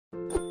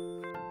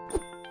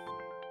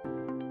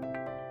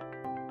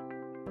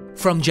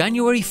From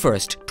January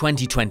 1st,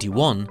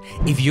 2021,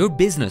 if your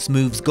business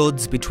moves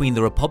goods between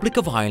the Republic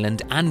of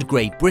Ireland and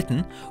Great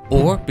Britain,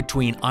 or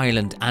between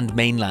Ireland and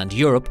mainland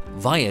Europe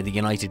via the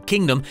United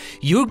Kingdom,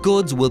 your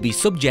goods will be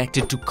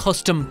subjected to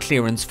custom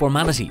clearance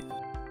formality.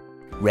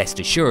 Rest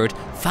assured,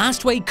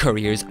 Fastway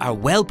Couriers are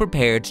well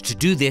prepared to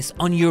do this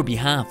on your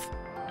behalf.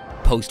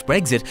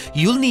 Post-Brexit,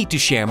 you'll need to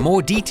share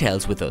more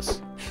details with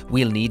us.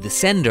 We'll need the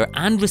sender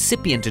and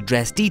recipient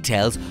address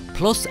details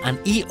plus an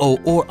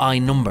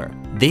EORI number.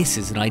 This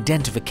is an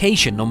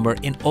identification number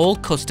in all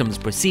customs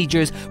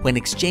procedures when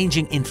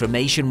exchanging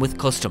information with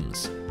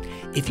customs.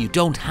 If you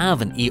don't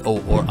have an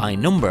EORI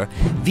number,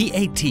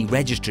 VAT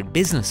registered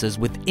businesses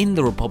within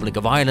the Republic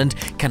of Ireland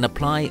can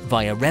apply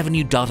via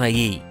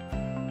revenue.ie.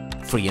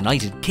 For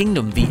United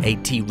Kingdom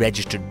VAT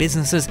registered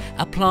businesses,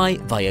 apply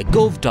via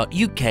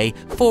gov.uk/EORI.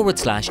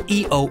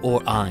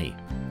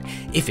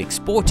 If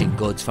exporting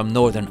goods from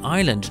Northern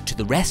Ireland to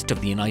the rest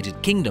of the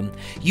United Kingdom,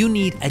 you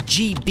need a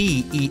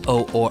GB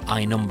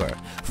EORI number,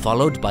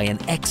 followed by an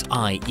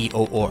XI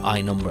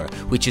EORI number,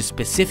 which is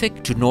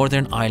specific to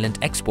Northern Ireland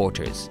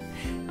exporters.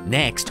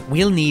 Next,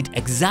 we'll need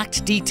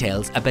exact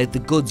details about the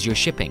goods you're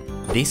shipping.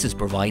 This is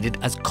provided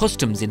as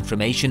customs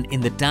information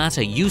in the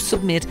data you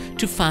submit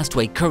to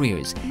Fastway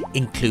Couriers,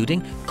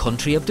 including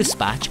country of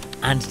dispatch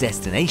and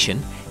destination,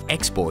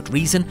 export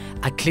reason,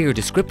 a clear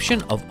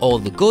description of all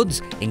the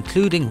goods,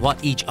 including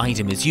what each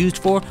item is used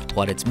for,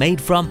 what it's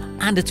made from,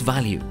 and its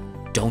value.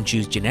 Don't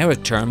use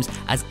generic terms,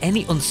 as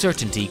any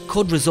uncertainty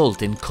could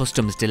result in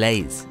customs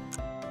delays.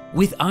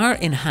 With our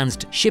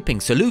enhanced shipping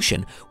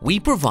solution, we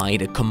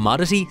provide a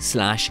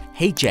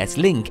commodity/HS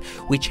link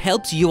which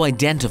helps you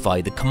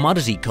identify the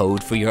commodity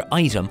code for your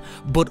item,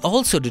 but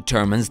also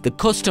determines the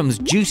customs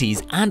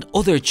duties and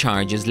other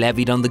charges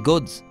levied on the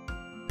goods.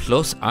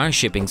 Plus, our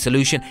shipping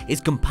solution is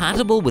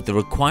compatible with the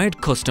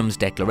required customs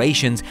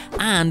declarations,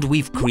 and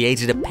we've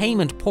created a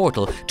payment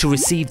portal to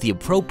receive the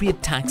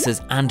appropriate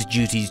taxes and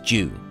duties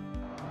due.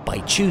 By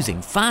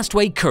choosing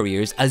Fastway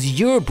Couriers as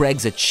your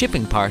Brexit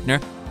shipping partner,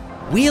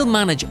 we'll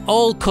manage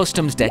all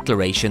customs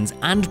declarations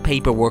and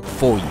paperwork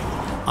for you,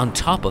 on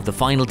top of the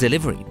final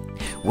delivery.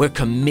 We're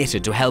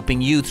committed to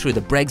helping you through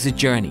the Brexit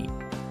journey.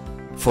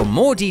 For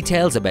more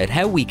details about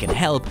how we can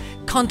help,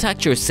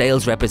 contact your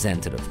sales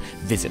representative.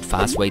 Visit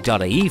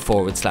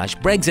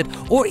fastway.ie/Brexit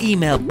or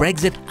email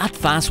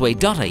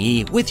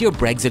brexit@fastway.ie with your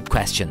Brexit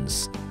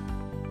questions.